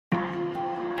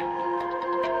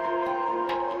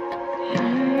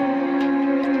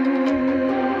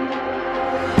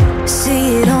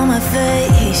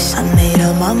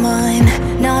up my mind,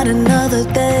 not another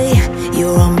day.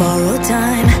 You're on borrowed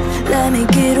time, let me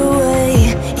get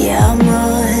away. Yeah, I'm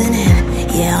running,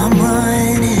 yeah, I'm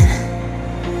running.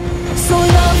 So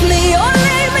love me or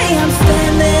leave me, I'm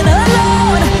standing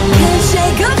alone. Can't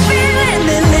shake a feeling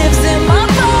that lives in my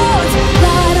bones.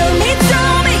 Lie to me,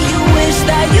 tell me you wish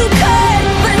that you could,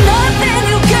 but nothing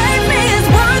you gave me is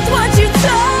worth what you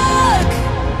took.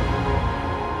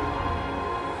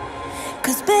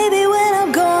 'Cause baby, when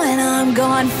I'm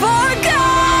gone for good.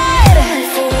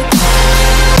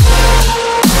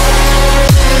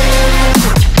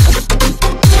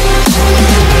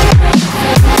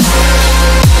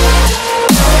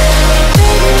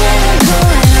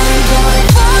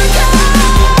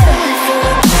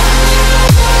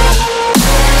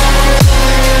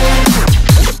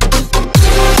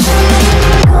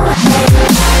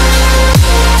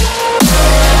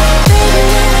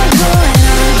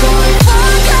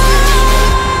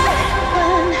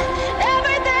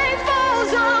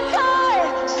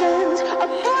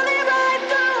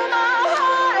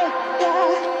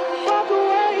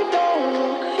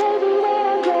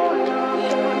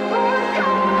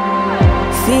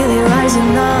 Feel it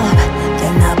rising up,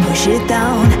 then I push it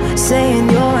down, saying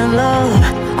you're in love,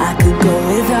 I could go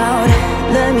without.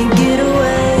 Let me get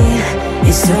away.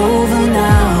 It's over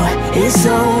now, it's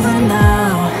over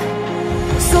now.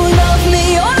 So love me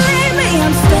or leave me,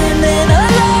 I'm standing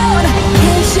alone.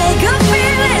 Can't shake a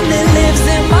feeling that lives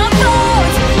in my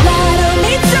bones. Lie to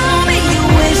me, tell me you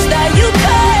wish that you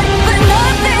could, but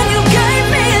nothing you gave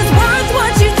me is worth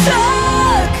what you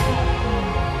took.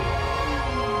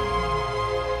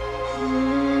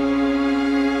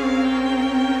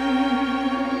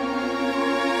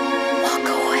 Walk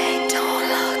away, don't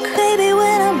look. Baby,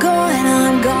 when I'm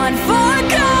gone for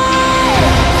good.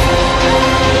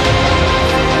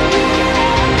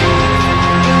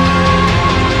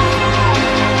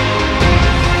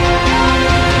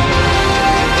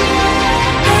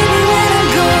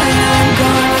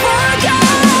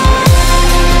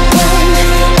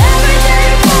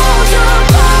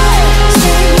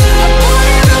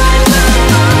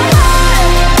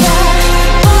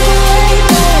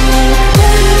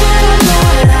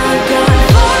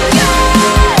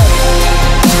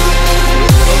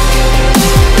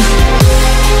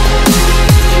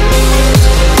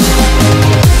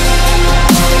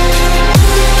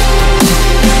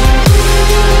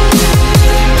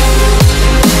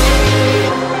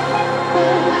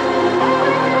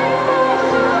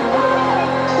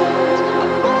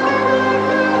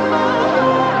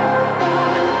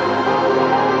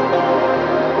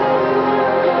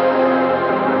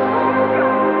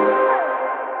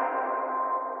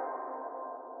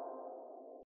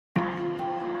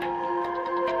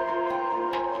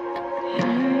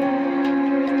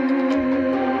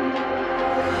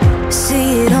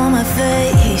 See it on my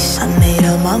face, I made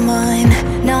up my mind,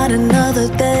 not another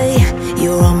day.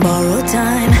 You're on borrowed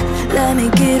time, let me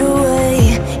get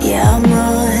away. Yeah, I'm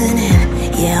running,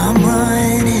 yeah, I'm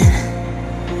running.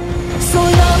 So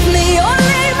love me or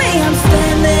leave me, I'm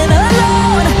standing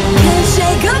alone. Can't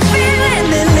shake a feeling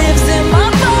that lives in my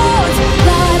bones.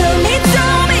 Lie to me,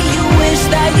 tell me you wish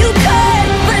that you could,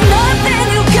 but nothing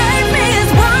you gave me is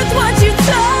worth what you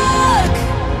took.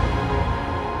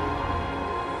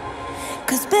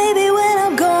 'Cause baby, when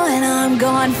I'm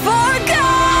gone for good.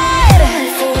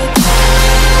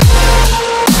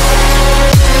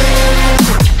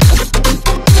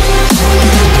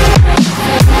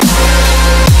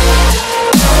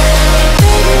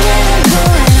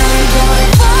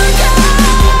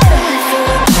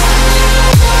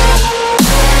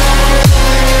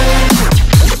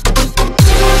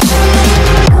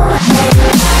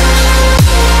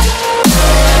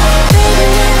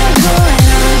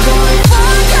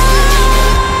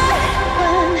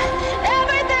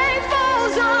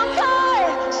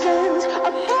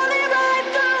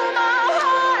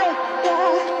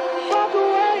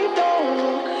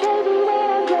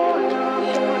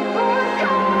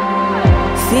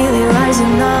 Feel it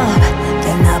rising up,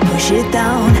 then I push it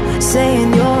down,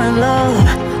 saying you're in love,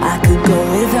 I could go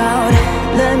without.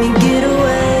 Let me get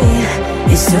away.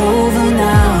 It's over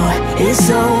now, it's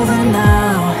over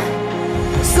now.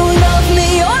 So love me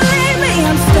or leave me,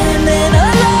 I'm standing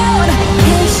alone.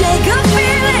 Can't shake a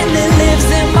feeling that lives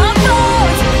in my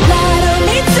bones. Lie to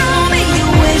me, tell me you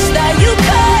wish that you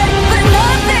could, but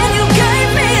nothing you gave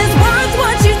me is worth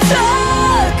what you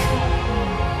took.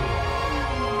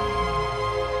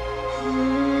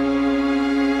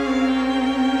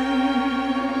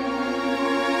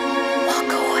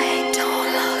 Walk away, don't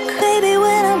look. Baby,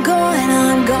 when I'm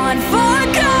gone for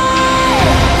good.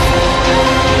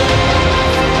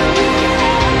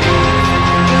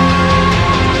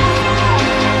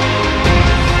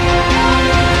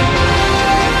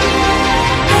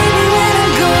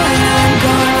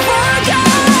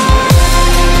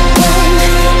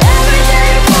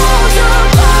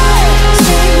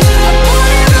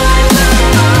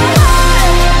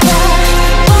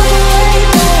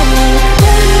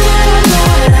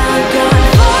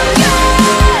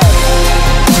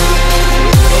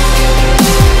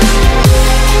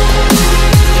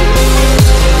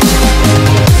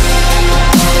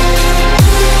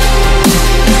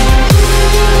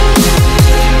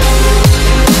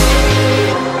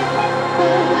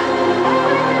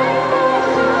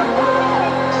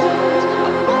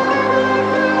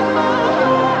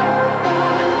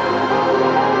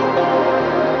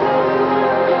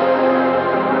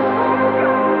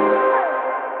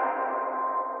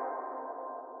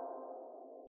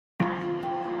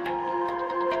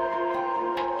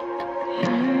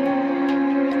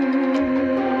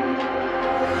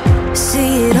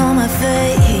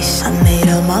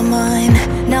 made up my mind.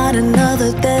 Not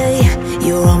another day,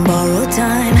 you're on borrowed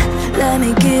time. Let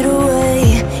me get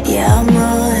away, yeah I'm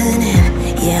running,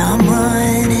 yeah I'm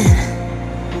running.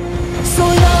 So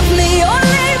love me or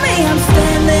leave me, I'm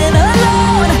standing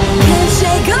alone. Can't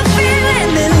shake a feeling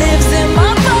that lives in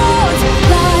my bones.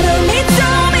 Lie to me,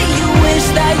 tell me you wish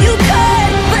that you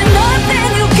could, but nothing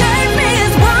you gave me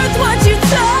is worth what you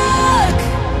took.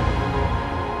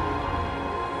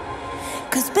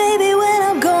 'Cause baby when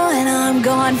I'm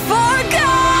gone for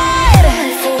good.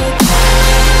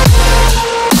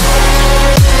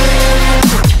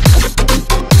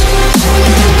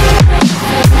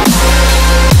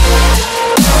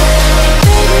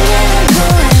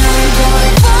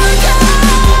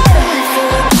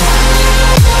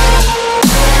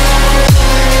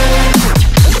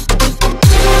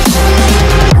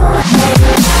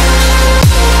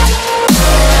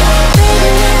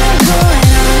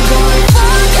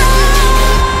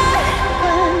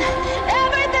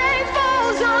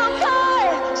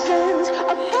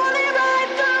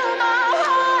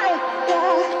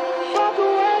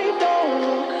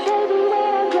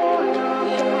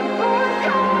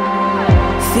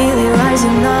 Feel it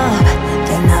rising up,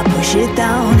 then I push it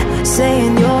down.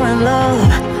 Saying you're in love,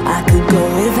 I could go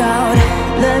without.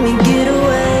 Let me get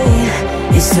away,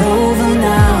 it's over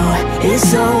now,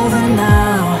 it's over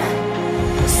now.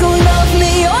 So love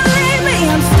me or leave me,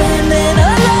 I'm standing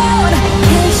alone.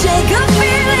 Can't shake a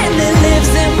feeling that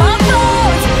lives in my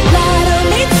bones. Lie to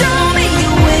me, tell me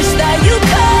you wish that you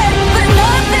could, but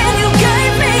nothing you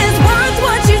gave me is worth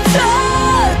what you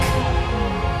took.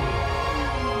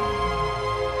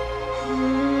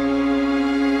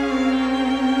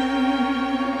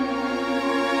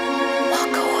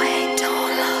 Walk away,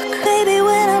 don't look. Baby,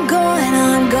 when I'm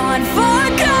gone for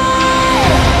good.